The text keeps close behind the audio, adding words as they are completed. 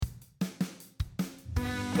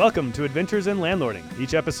Welcome to Adventures in Landlording.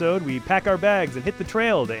 Each episode, we pack our bags and hit the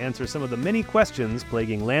trail to answer some of the many questions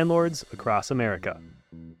plaguing landlords across America.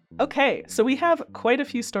 Okay, so we have quite a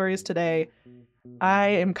few stories today. I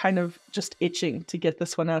am kind of just itching to get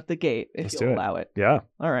this one out the gate, if you'll allow it. Yeah.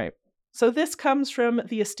 All right. So this comes from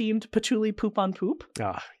the esteemed Patchouli Poop on Poop.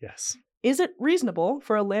 Ah, yes. Is it reasonable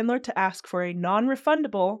for a landlord to ask for a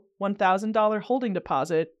non-refundable $1,000 holding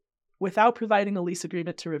deposit without providing a lease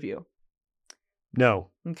agreement to review? No.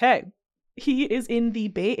 Okay. He is in the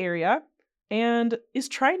Bay Area and is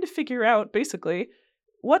trying to figure out, basically,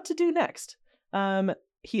 what to do next.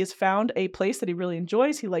 He has found a place that he really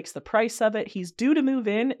enjoys. He likes the price of it. He's due to move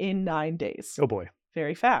in 9 days. Oh, boy.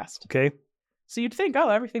 Very fast. Okay. So you'd think, oh,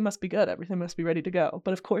 everything must be good. Everything must be ready to go.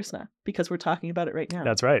 But of course not, because we're talking about it right now.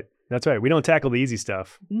 That's right. That's right. We don't tackle the easy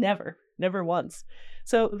stuff. Never once.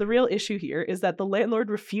 So the real issue here is that the landlord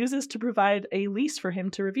refuses to provide a lease for him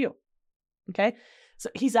to review. Okay? So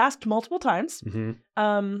he's asked multiple times.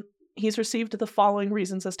 Mm-hmm. He's received the following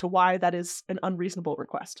reasons as to why that is an unreasonable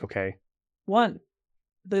request. Okay. 1,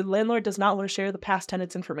 the landlord does not want to share the past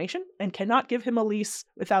tenant's information and cannot give him a lease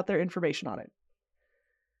without their information on it.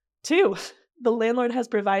 2, the landlord has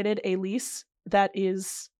provided a lease that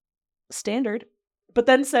is standard, but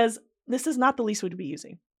then says, this is not the lease we'd be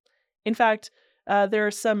using. In fact, there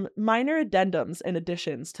are some minor addendums and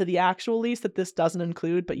additions to the actual lease that this doesn't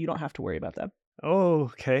include, but you don't have to worry about them. Oh,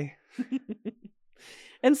 okay.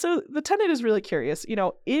 And so the tenant is really curious,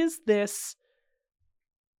 is this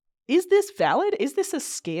valid? Is this a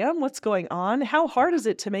scam? What's going on? How hard is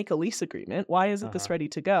it to make a lease agreement? Why isn't this ready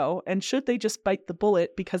to go? And should they just bite the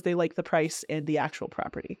bullet because they like the price and the actual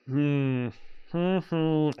property?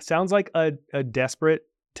 Sounds like a desperate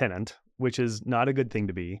tenant, which is not a good thing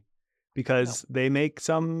to be because they make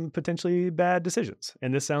some potentially bad decisions.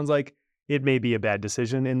 And this sounds like it may be a bad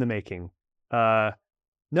decision in the making.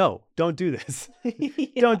 No, don't do this.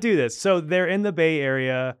 Don't do this. So they're in the Bay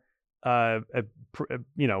Area,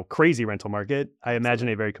 crazy rental market. I imagine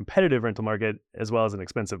a very competitive rental market as well as an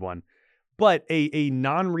expensive one. But a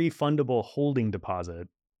non-refundable holding deposit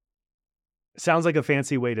sounds like a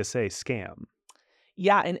fancy way to say scam.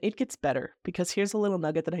 Yeah, and it gets better because here's a little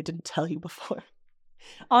nugget that I didn't tell you before.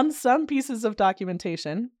 On some pieces of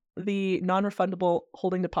documentation, the non-refundable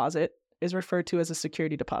holding deposit is referred to as a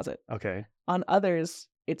security deposit. Okay. On others,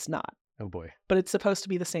 it's not. Oh boy. But it's supposed to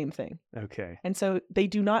be the same thing. Okay. And so they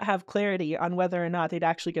do not have clarity on whether or not they'd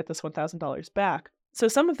actually get this $1,000 back. So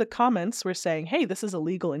some of the comments were saying, hey, this is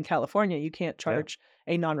illegal in California. You can't charge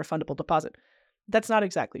a non-refundable deposit. That's not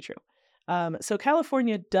exactly true. So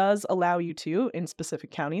California does allow you to, in specific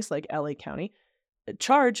counties like LA County,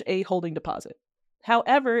 charge a holding deposit.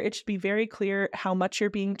 However, it should be very clear how much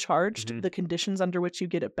you're being charged, the conditions under which you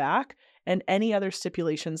get it back, and any other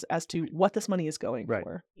stipulations as to what this money is going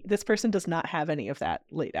for. This person does not have any of that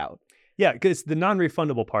laid out. Yeah, because the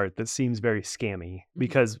non-refundable part that seems very scammy.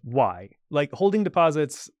 Because why? Like holding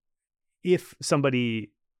deposits, if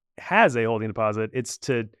somebody has a holding deposit, it's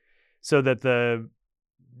so that the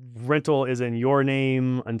rental is in your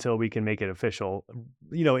name until we can make it official.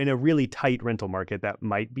 In a really tight rental market, that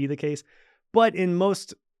might be the case. But in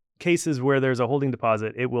most cases where there's a holding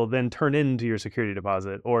deposit, it will then turn into your security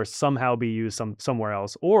deposit or somehow be used somewhere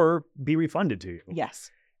else or be refunded to you.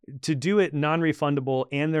 Yes. To do it non-refundable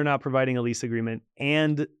and they're not providing a lease agreement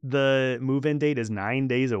and the move-in date is 9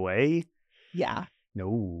 days away? Yeah.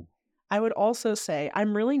 No. I would also say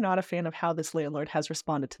I'm really not a fan of how this landlord has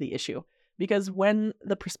responded to the issue. Because when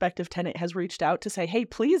the prospective tenant has reached out to say, hey,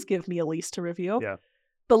 please give me a lease to review,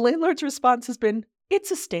 the landlord's response has been, it's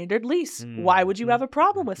a standard lease. Why would you have a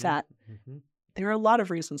problem with that? There are a lot of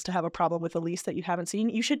reasons to have a problem with a lease that you haven't seen.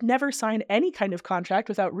 You should never sign any kind of contract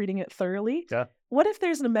without reading it thoroughly. Yeah. What if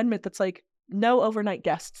there's an amendment that's like no overnight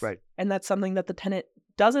guests? Right. And that's something that the tenant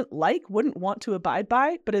doesn't like, wouldn't want to abide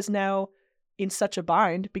by, but is now in such a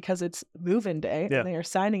bind because it's move-in day and they are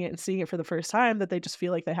signing it and seeing it for the first time that they just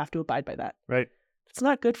feel like they have to abide by that. Right. It's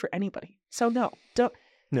not good for anybody. So no.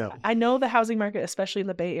 I know the housing market, especially in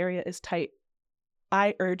the Bay Area, is tight.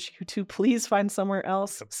 I urge you to please find somewhere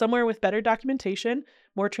else, somewhere with better documentation,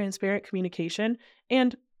 more transparent communication.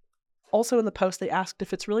 And also in the post, they asked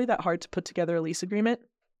if it's really that hard to put together a lease agreement.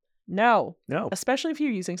 No. Especially if you're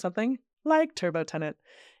using something like TurboTenant.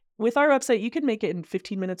 With our website, you can make it in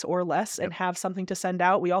 15 minutes or less and have something to send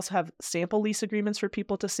out. We also have sample lease agreements for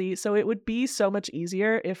people to see. So it would be so much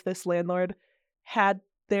easier if this landlord had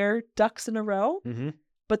their ducks in a row.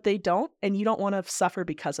 But they don't, and you don't want to suffer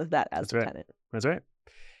because of that as a tenant. That's right.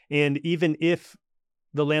 And even if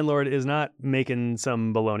the landlord is not making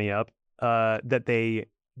some baloney up, that they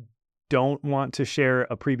don't want to share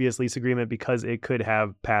a previous lease agreement because it could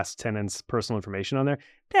have past tenants' personal information on there,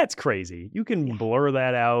 that's crazy. You can blur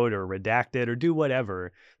that out or redact it or do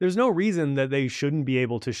whatever. There's no reason that they shouldn't be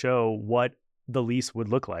able to show what the lease would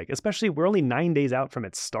look like, especially we're only 9 days out from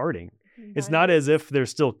it starting. It's not as if they're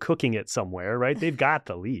still cooking it somewhere, right? They've got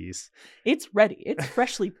the lease. It's ready. It's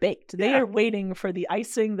freshly baked. They are waiting for the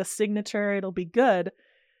icing, the signature. It'll be good.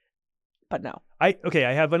 But no. I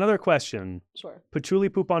have another question. Sure. Patchouli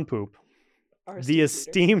Poop on Poop. The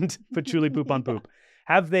esteemed Patchouli Poop on Poop.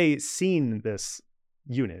 Have they seen this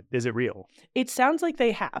unit? Is it real? It sounds like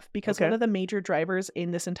they have, because one of the major drivers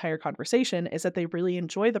in this entire conversation is that they really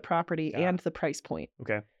enjoy the property and the price point.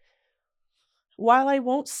 Okay. While I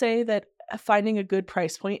won't say that finding a good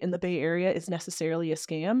price point in the Bay Area is necessarily a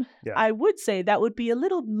scam, I would say that would be a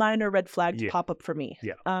little minor red flag to pop up for me.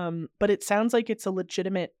 Yeah. But it sounds like it's a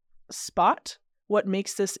legitimate spot. What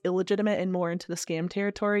makes this illegitimate and more into the scam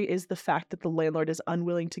territory is the fact that the landlord is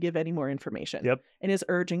unwilling to give any more information and is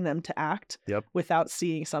urging them to act without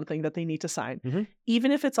seeing something that they need to sign. Mm-hmm.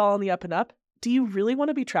 Even if it's all on the up and up, do you really want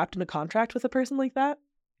to be trapped in a contract with a person like that?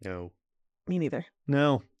 No. Me neither.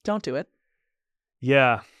 No. Don't do it.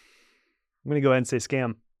 Yeah. I'm going to go ahead and say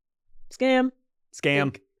scam. Scam.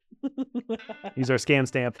 Scam. Use our scam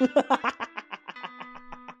stamp.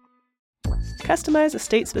 Customize a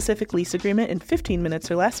state-specific lease agreement in 15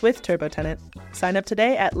 minutes or less with TurboTenant. Sign up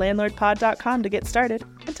today at landlordpod.com to get started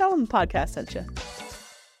and tell them the podcast sent you.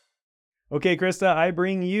 Okay, Krista, I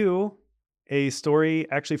bring you a story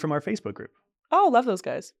actually from our Facebook group. Oh, love those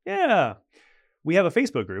guys. Yeah. We have a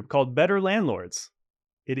Facebook group called Better Landlords.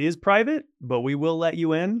 It is private, but we will let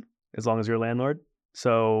you in as long as you're a landlord.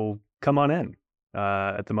 So come on in.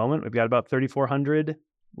 At the moment, we've got about 3,400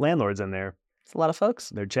 landlords in there. It's a lot of folks.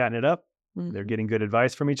 They're chatting it up. Mm-hmm. They're getting good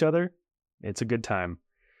advice from each other. It's a good time.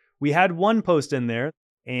 We had one post in there,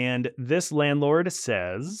 and this landlord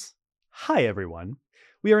says, "Hi, everyone.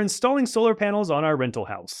 We are installing solar panels on our rental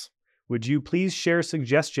house. Would you please share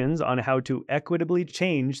suggestions on how to equitably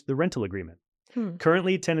change the rental agreement?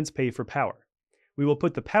 Currently, tenants pay for power. We will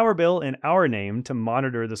put the power bill in our name to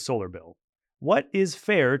monitor the solar bill. What is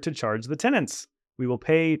fair to charge the tenants? We will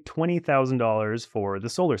pay $20,000 for the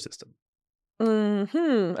solar system."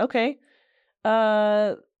 Okay.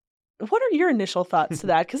 What are your initial thoughts to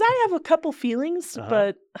that? Because I have a couple feelings,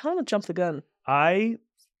 but I don't want to jump the gun. I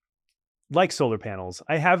like solar panels.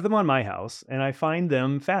 I have them on my house, and I find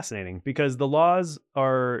them fascinating because the laws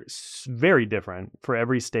are very different for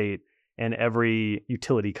every state and every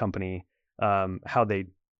utility company. How they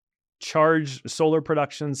charge solar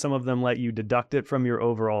production. Some of them let you deduct it from your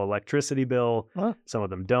overall electricity bill. Some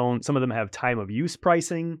of them don't. Some of them have time of use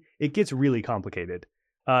pricing. It gets really complicated.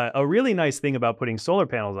 A really nice thing about putting solar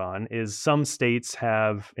panels on is some states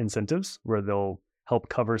have incentives where they'll help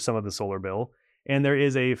cover some of the solar bill. And there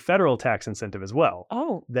is a federal tax incentive as well.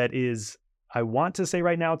 That is, I want to say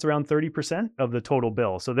right now it's around 30% of the total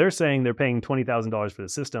bill. So they're saying they're paying $20,000 for the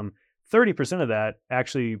system. 30% of that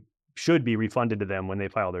actually should be refunded to them when they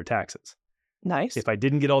file their taxes. Nice. If I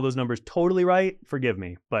didn't get all those numbers totally right, forgive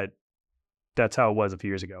me, but that's how it was a few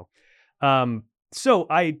years ago. So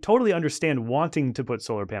I totally understand wanting to put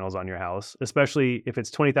solar panels on your house, especially if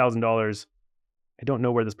it's $20,000. I don't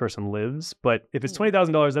know where this person lives, but if it's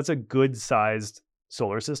 $20,000, that's a good sized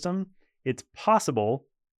solar system. It's possible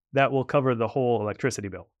that will cover the whole electricity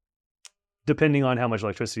bill, depending on how much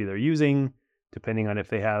electricity they're using, depending on if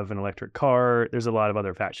they have an electric car. There's a lot of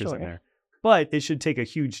other factors in there. But it should take a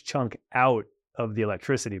huge chunk out of the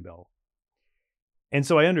electricity bill. And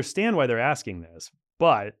so I understand why they're asking this,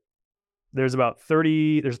 but there's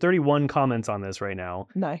 31 comments on this right now.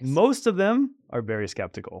 Nice. Most of them are very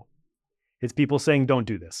skeptical. It's people saying, don't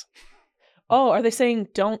do this. Oh, are they saying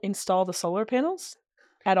don't install the solar panels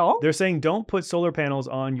at all? They're saying don't put solar panels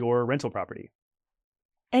on your rental property.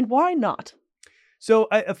 And why not? So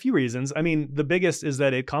a few reasons. I mean, the biggest is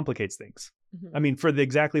that it complicates things. I mean, for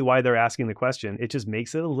exactly why they're asking the question, it just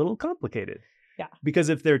makes it a little complicated. Yeah. Because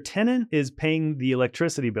if their tenant is paying the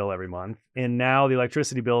electricity bill every month, and now the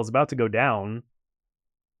electricity bill is about to go down,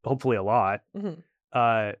 hopefully a lot,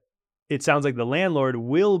 it sounds like the landlord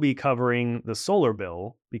will be covering the solar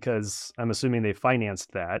bill because I'm assuming they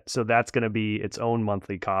financed that. So that's going to be its own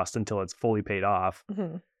monthly cost until it's fully paid off.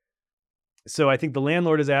 So I think the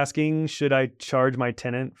landlord is asking, should I charge my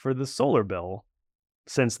tenant for the solar bill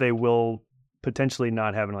since they will potentially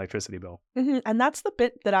not have an electricity bill? And that's the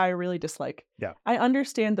bit that I really dislike. Yeah. I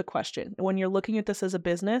understand the question. When you're looking at this as a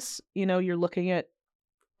business, you're looking at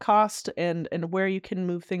cost and where you can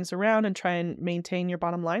move things around and try and maintain your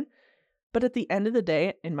bottom line. But at the end of the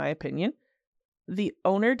day, in my opinion, the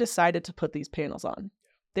owner decided to put these panels on.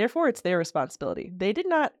 Therefore, it's their responsibility. They did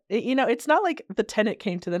not, it's not like the tenant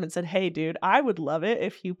came to them and said, hey, dude, I would love it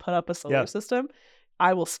if you put up a solar system.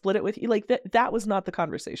 I will split it with you. Like that was not the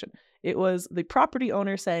conversation. It was the property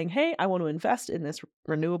owner saying, hey, I want to invest in this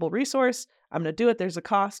renewable resource. I'm going to do it. There's a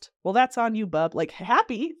cost. Well, that's on you, bub. Like,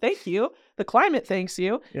 happy. Thank you. The climate thanks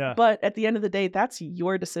you. Yeah. But at the end of the day, that's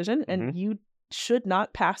your decision. And you should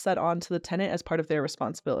not pass that on to the tenant as part of their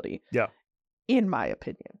responsibility. Yeah. In my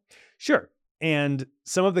opinion. Sure. And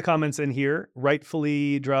some of the comments in here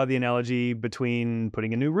rightfully draw the analogy between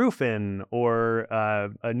putting a new roof in or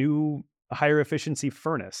a new higher efficiency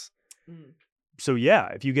furnace. So yeah,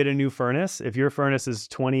 if you get a new furnace, if your furnace is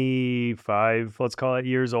 25, let's call it,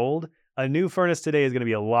 years old, a new furnace today is going to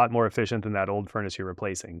be a lot more efficient than that old furnace you're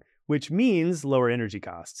replacing, which means lower energy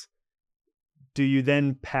costs. Do you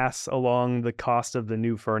then pass along the cost of the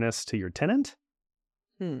new furnace to your tenant?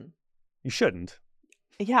 You shouldn't.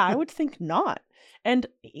 Yeah, I would think not. And,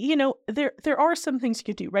 there are some things you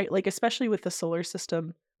could do, right? Like, especially with the solar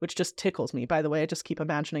system, which just tickles me, by the way. I just keep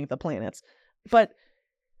imagining the planets. But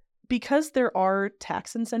because there are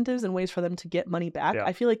tax incentives and ways for them to get money back,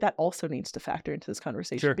 I feel like that also needs to factor into this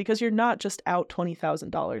conversation. Because you're not just out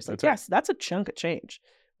 $20,000. Like, yes, that's a chunk of change.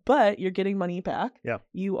 But you're getting money back. Yeah.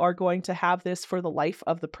 You are going to have this for the life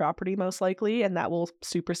of the property, most likely, and that will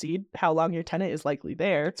supersede how long your tenant is likely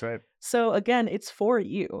there. That's right. So again, it's for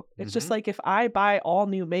you. It's just like if I buy all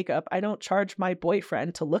new makeup, I don't charge my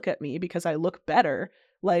boyfriend to look at me because I look better.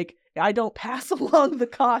 Like, I don't pass along the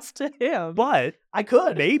cost to him. But I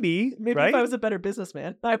could. Maybe right? If I was a better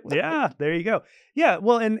businessman. Yeah, there you go. Yeah,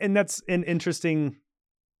 well, and that's an interesting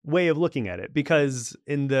way of looking at it, because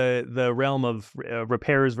in the realm of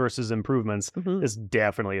repairs versus improvements, this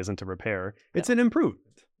definitely isn't a repair. It's an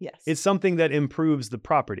improvement. Yes. It's something that improves the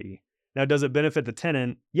property. Now, does it benefit the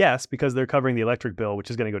tenant? Yes, because they're covering the electric bill,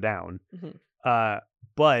 which is going to go down.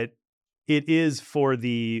 But it is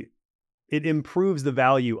it improves the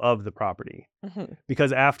value of the property.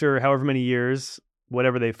 Because after however many years,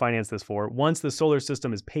 whatever they finance this for, once the solar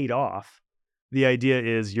system is paid off, the idea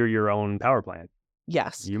is you're your own power plant.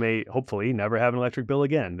 Yes. You may hopefully never have an electric bill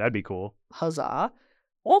again. That'd be cool. Huzzah.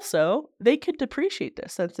 Also, they could depreciate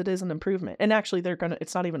this since it is an improvement. And actually,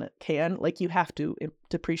 it's not even a can. Like, you have to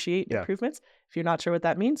depreciate improvements. If you're not sure what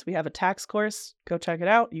that means, we have a tax course. Go check it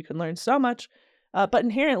out. You can learn so much. But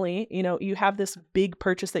inherently, you have this big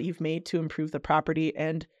purchase that you've made to improve the property,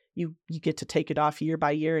 and you get to take it off year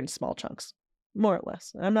by year in small chunks, more or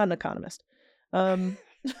less. I'm not an economist. But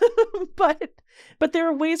there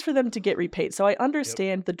are ways for them to get repaid. So I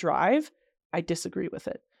understand the drive. I disagree with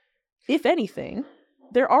it. If anything,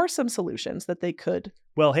 there are some solutions that they could.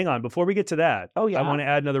 Well, hang on. Before we get to that, I want to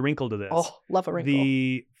add another wrinkle to this. Oh, love a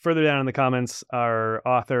wrinkle. Further down in the comments, our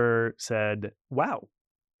author said, wow,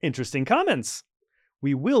 interesting comments.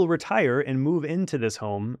 We will retire and move into this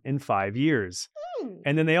home in 5 years.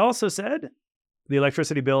 And then they also said the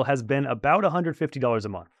electricity bill has been about $150 a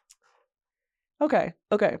month. Okay.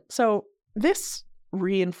 So this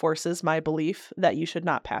reinforces my belief that you should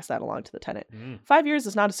not pass that along to the tenant. 5 years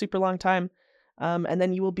is not a super long time. And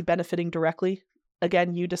then you will be benefiting directly.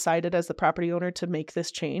 Again, you decided as the property owner to make this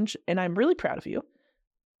change, and I'm really proud of you.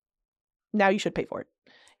 Now you should pay for it.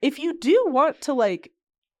 If you do want to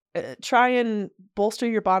try and bolster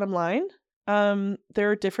your bottom line,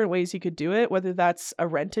 there are different ways you could do it, whether that's a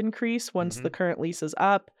rent increase once the current lease is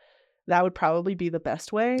up. That would probably be the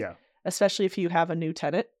best way. Yeah. Especially if you have a new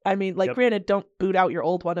tenant. I mean, granted, don't boot out your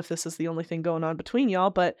old one if this is the only thing going on between y'all,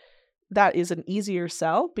 but that is an easier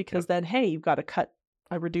sell because then, hey, you've got to cut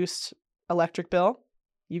a reduced electric bill.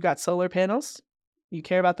 You got solar panels. You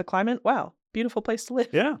care about the climate. Wow. Beautiful place to live.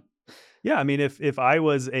 Yeah. Yeah. I mean, if I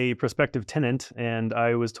was a prospective tenant and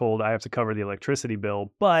I was told I have to cover the electricity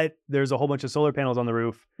bill, but there's a whole bunch of solar panels on the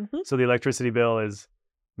roof. So the electricity bill is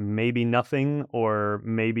maybe nothing or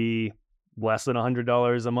maybe less than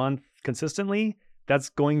 $100 a month consistently, that's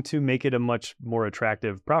going to make it a much more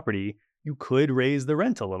attractive property. You could raise the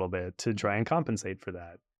rent a little bit to try and compensate for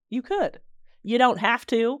that. You could. You don't have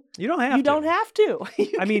to. You don't have to.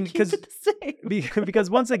 I mean, because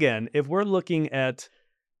once again, if we're looking at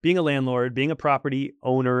being a landlord, being a property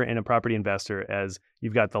owner and a property investor, as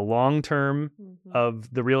you've got the long term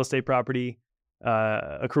of the real estate property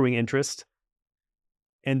accruing interest,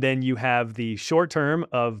 and then you have the short term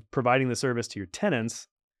of providing the service to your tenants.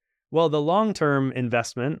 Well, the long-term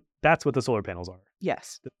investment, that's what the solar panels are.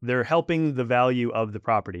 Yes. They're helping the value of the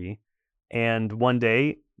property. And one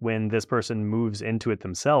day when this person moves into it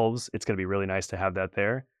themselves, it's going to be really nice to have that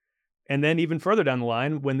there. And then even further down the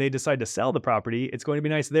line, when they decide to sell the property, it's going to be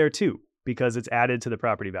nice there too, because it's added to the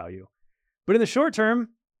property value. But in the short term,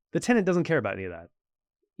 the tenant doesn't care about any of that.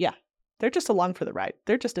 Yeah. They're just along for the ride.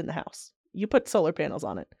 They're just in the house. You put solar panels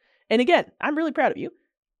on it. And again, I'm really proud of you.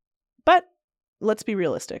 But let's be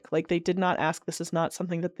realistic. Like, they did not ask. This is not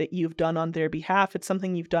something that you've done on their behalf. It's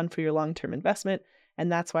something you've done for your long-term investment.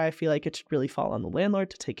 And that's why I feel like it should really fall on the landlord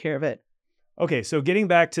to take care of it. Okay, so getting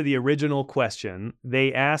back to the original question,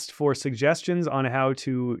 they asked for suggestions on how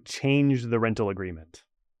to change the rental agreement.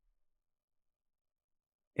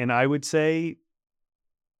 And I would say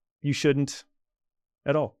you shouldn't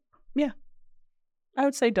at all. Yeah, I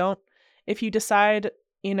would say don't. If you decide,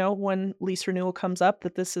 when lease renewal comes up,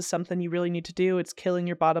 that this is something you really need to do, it's killing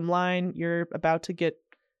your bottom line, you're about to get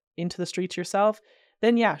into the streets yourself,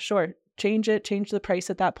 then yeah, sure. Change the price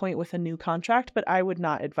at that point with a new contract, but I would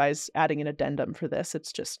not advise adding an addendum for this.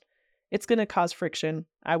 It's going to cause friction.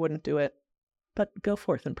 I wouldn't do it, but go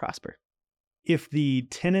forth and prosper. If the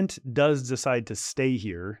tenant does decide to stay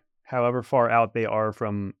here, however far out they are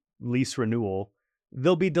from lease renewal,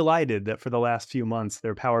 they'll be delighted that for the last few months,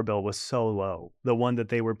 their power bill was so low. The one that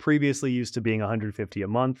they were previously used to being $150 a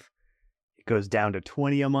month, it goes down to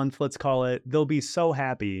 $20 a month, let's call it. They'll be so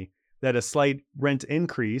happy that a slight rent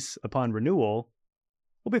increase upon renewal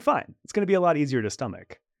will be fine. It's going to be a lot easier to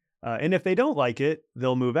stomach. And if they don't like it,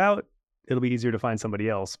 they'll move out. It'll be easier to find somebody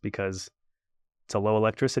else because it's a low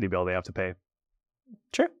electricity bill they have to pay.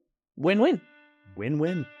 True. Win-win.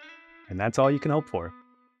 Win-win. And that's all you can hope for.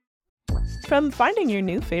 From finding your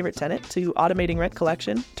new favorite tenant to automating rent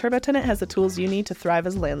collection, TurboTenant has the tools you need to thrive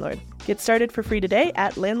as a landlord. Get started for free today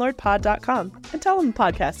at landlordpod.com and tell them the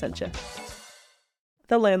podcast sent you.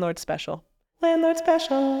 The Landlord Special. Landlord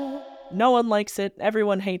Special. No one likes it,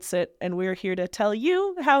 everyone hates it, and we're here to tell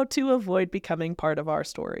you how to avoid becoming part of our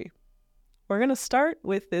story. We're going to start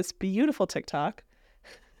with this beautiful TikTok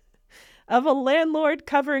of a landlord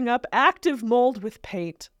covering up active mold with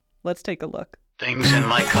paint. Let's take a look. Things in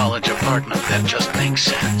my college apartment that just make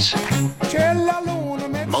sense.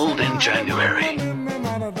 Mold in January.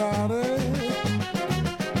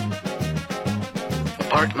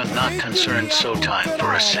 Apartment not concerned, so time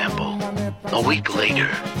for a sample. A week later.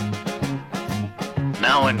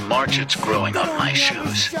 Now in March it's growing on my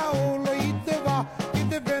shoes.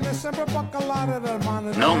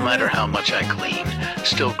 No matter how much I clean,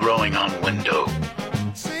 still growing on window.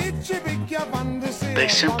 They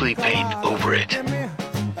simply paint over it.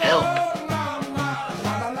 Help.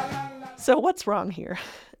 So what's wrong here?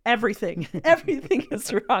 Everything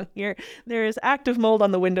is wrong here. There is active mold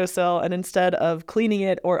on the windowsill, and instead of cleaning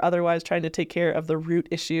it or otherwise trying to take care of the root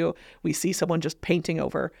issue, we see someone just painting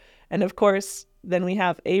over. And of course, then we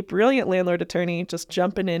have a brilliant landlord attorney just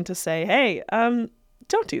jumping in to say, hey,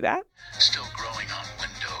 don't do that. Still growing on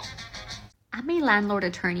window. I'm a landlord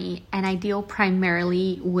attorney, and I deal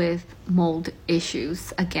primarily with mold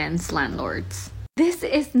issues against landlords. This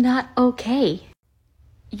is not okay.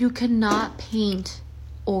 You cannot paint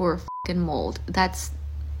or f***ing mold. That's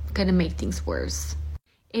gonna make things worse.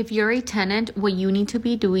 If you're a tenant, what you need to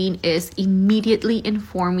be doing is immediately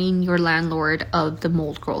informing your landlord of the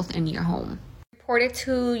mold growth in your home. Report it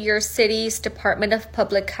to your city's Department of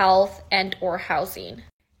Public Health and or Housing.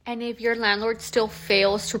 And if your landlord still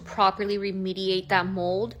fails to properly remediate that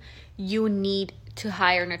mold, you need to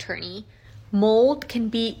hire an attorney. Mold can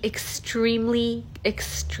be extremely,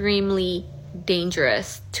 extremely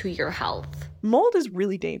dangerous to your health. Mold is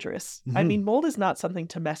really dangerous. I mean, mold is not something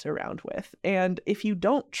to mess around with. And if you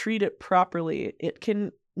don't treat it properly, it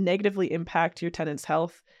can negatively impact your tenant's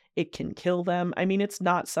health. It can kill them. I mean, it's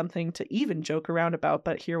not something to even joke around about,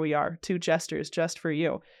 but here we are, two jesters just for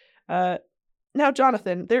you. Now,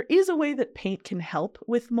 Jonathan, there is a way that paint can help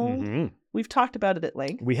with mold. We've talked about it at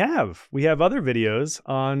length. We have other videos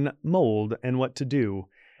on mold and what to do.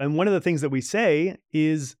 And one of the things that we say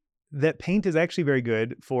is that paint is actually very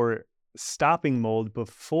good for stopping mold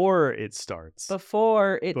before it starts.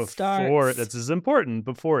 Before it starts. That's as important,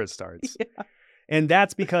 before it starts. Yeah. And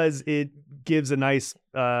that's because it gives a nice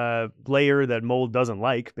layer that mold doesn't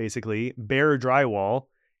like, basically. Bare drywall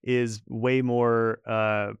is way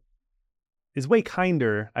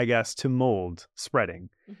kinder, I guess, to mold spreading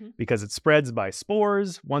because it spreads by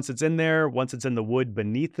spores. Once it's in the wood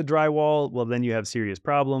beneath the drywall, well, then you have serious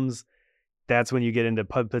problems. That's when you get into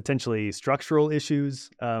potentially structural issues.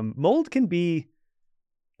 Mold can be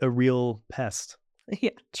a real pest. Yeah,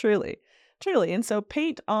 truly. And so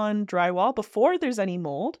paint on drywall before there's any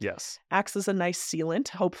mold acts as a nice sealant.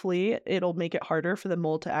 Hopefully it'll make it harder for the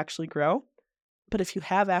mold to actually grow. But if you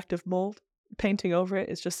have active mold, painting over it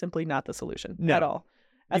is just simply not the solution at all.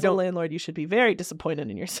 As a landlord, you should be very disappointed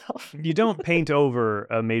in yourself. You don't paint over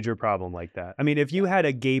a major problem like that. I mean, if you had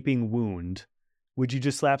a gaping wound would you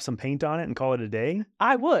just slap some paint on it and call it a day?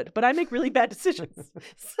 I would, but I make really bad decisions.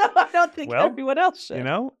 So I don't think everyone else should. You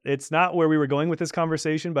know, it's not where we were going with this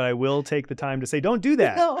conversation, but I will take the time to say, don't do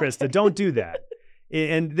that, no. Krista, don't do that.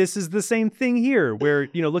 And this is the same thing here where,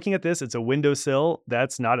 you know, looking at this, it's a windowsill.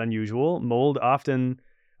 That's not unusual. Mold often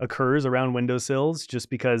occurs around windowsills just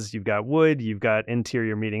because you've got wood, you've got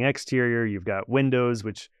interior meeting exterior, you've got windows,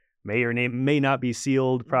 which may or may not be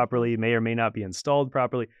sealed properly, may or may not be installed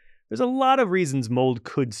properly. There's a lot of reasons mold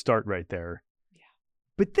could start right there. Yeah.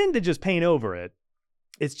 But then to just paint over it,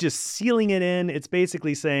 it's just sealing it in. It's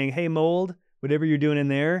basically saying, hey, mold, whatever you're doing in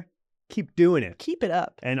there, keep doing it. Keep it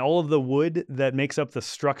up. And all of the wood that makes up the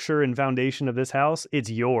structure and foundation of this house, it's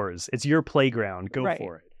yours. It's your playground. Go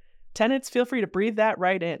for it. Tenants, feel free to breathe that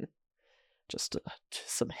right in. Just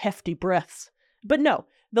some hefty breaths. But no,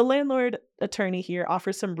 the landlord attorney here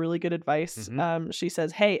offers some really good advice. Mm-hmm. She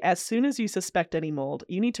says, hey, as soon as you suspect any mold,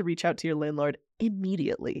 you need to reach out to your landlord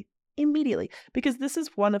immediately. Because this is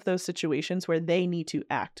one of those situations where they need to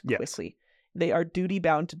act quickly. They are duty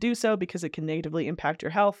bound to do so because it can negatively impact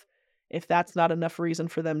your health. If that's not enough reason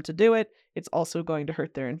for them to do it, it's also going to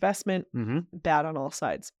hurt their investment. Mm-hmm. Bad on all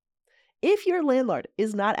sides. If your landlord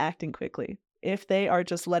is not acting quickly, if they are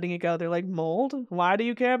just letting it go, they're like, mold, why do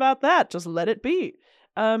you care about that? Just let it be.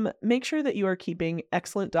 Make sure that you are keeping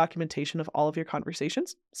excellent documentation of all of your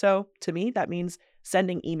conversations. So to me, that means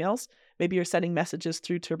sending emails. Maybe you're sending messages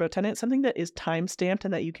through TurboTenant, something that is time-stamped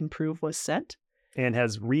and that you can prove was sent. And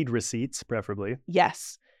has read receipts, preferably.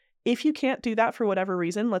 Yes. If you can't do that for whatever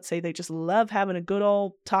reason, let's say they just love having a good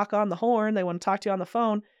old talk on the horn, they want to talk to you on the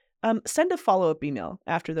phone, send a follow-up email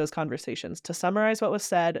after those conversations to summarize what was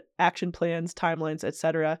said, action plans, timelines,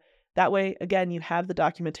 etc. That way, again, you have the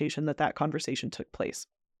documentation that conversation took place.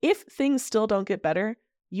 If things still don't get better,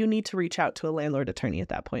 you need to reach out to a landlord attorney at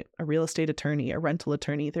that point, a real estate attorney, a rental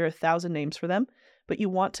attorney. There are 1,000 names for them, but you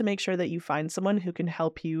want to make sure that you find someone who can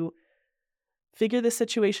help you figure this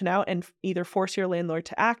situation out and either force your landlord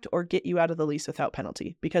to act or get you out of the lease without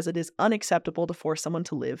penalty, because it is unacceptable to force someone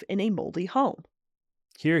to live in a moldy home.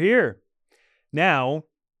 Hear, hear. Now,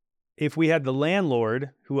 if we had the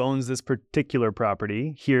landlord who owns this particular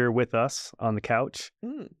property here with us on the couch,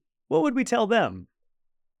 what would we tell them?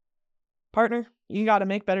 Partner, you got to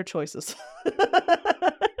make better choices.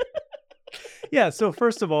 Yeah, so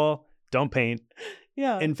first of all, don't paint.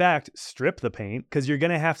 Yeah. In fact, strip the paint because you're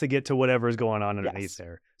going to have to get to whatever is going on underneath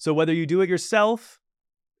there. So whether you do it yourself,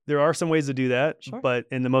 there are some ways to do that. Sure.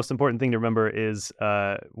 And the most important thing to remember is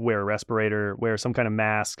wear a respirator, wear some kind of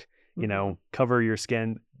mask, you know, cover your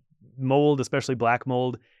skin. Mold, especially black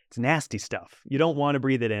mold, it's nasty stuff. You don't want to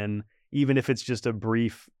breathe it in, even if it's just a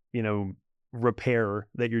brief, you know, repair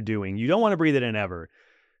that you're doing. You don't want to breathe it in ever.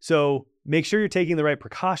 So make sure you're taking the right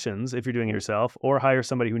precautions if you're doing it yourself, or hire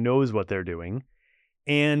somebody who knows what they're doing.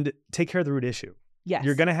 And take care of the root issue. Yes.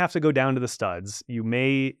 You're going to have to go down to the studs. You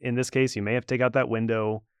may, in this case, you may have to take out that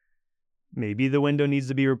window. Maybe the window needs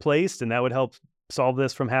to be replaced, and that would help solve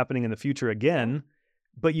this from happening in the future again.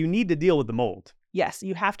 But you need to deal with the mold. Yes,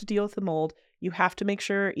 you have to deal with the mold. You have to make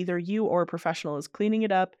sure either you or a professional is cleaning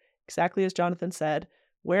it up, exactly as Jonathan said.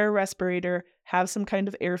 Wear a respirator, have some kind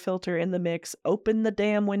of air filter in the mix, open the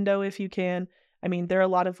damn window if you can. I mean, there are a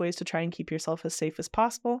lot of ways to try and keep yourself as safe as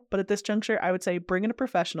possible, but at this juncture, I would say bring in a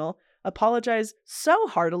professional, apologize so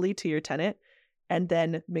heartily to your tenant, and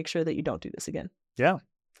then make sure that you don't do this again. Yeah.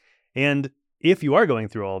 And if you are going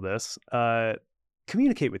through all this,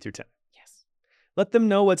 communicate with your tenant. Yes. Let them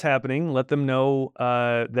know what's happening. Let them know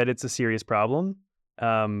that it's a serious problem.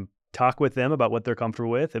 Talk with them about what they're comfortable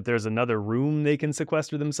with. If there's another room they can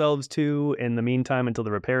sequester themselves to in the meantime until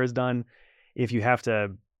the repair is done. If you have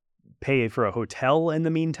to pay for a hotel in the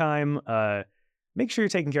meantime, make sure you're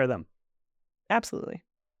taking care of them. Absolutely.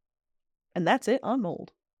 And that's it on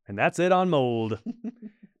mold. And that's it on mold.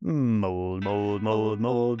 Mold, mold, mold,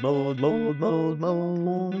 mold, mold, mold, mold,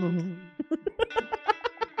 mold.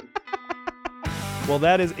 Well,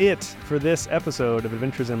 that is it for this episode of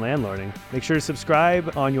Adventures in Landlording. Make sure to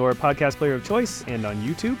subscribe on your podcast player of choice and on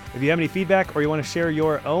YouTube. If you have any feedback or you want to share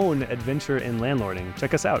your own adventure in landlording,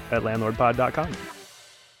 check us out at landlordpod.com.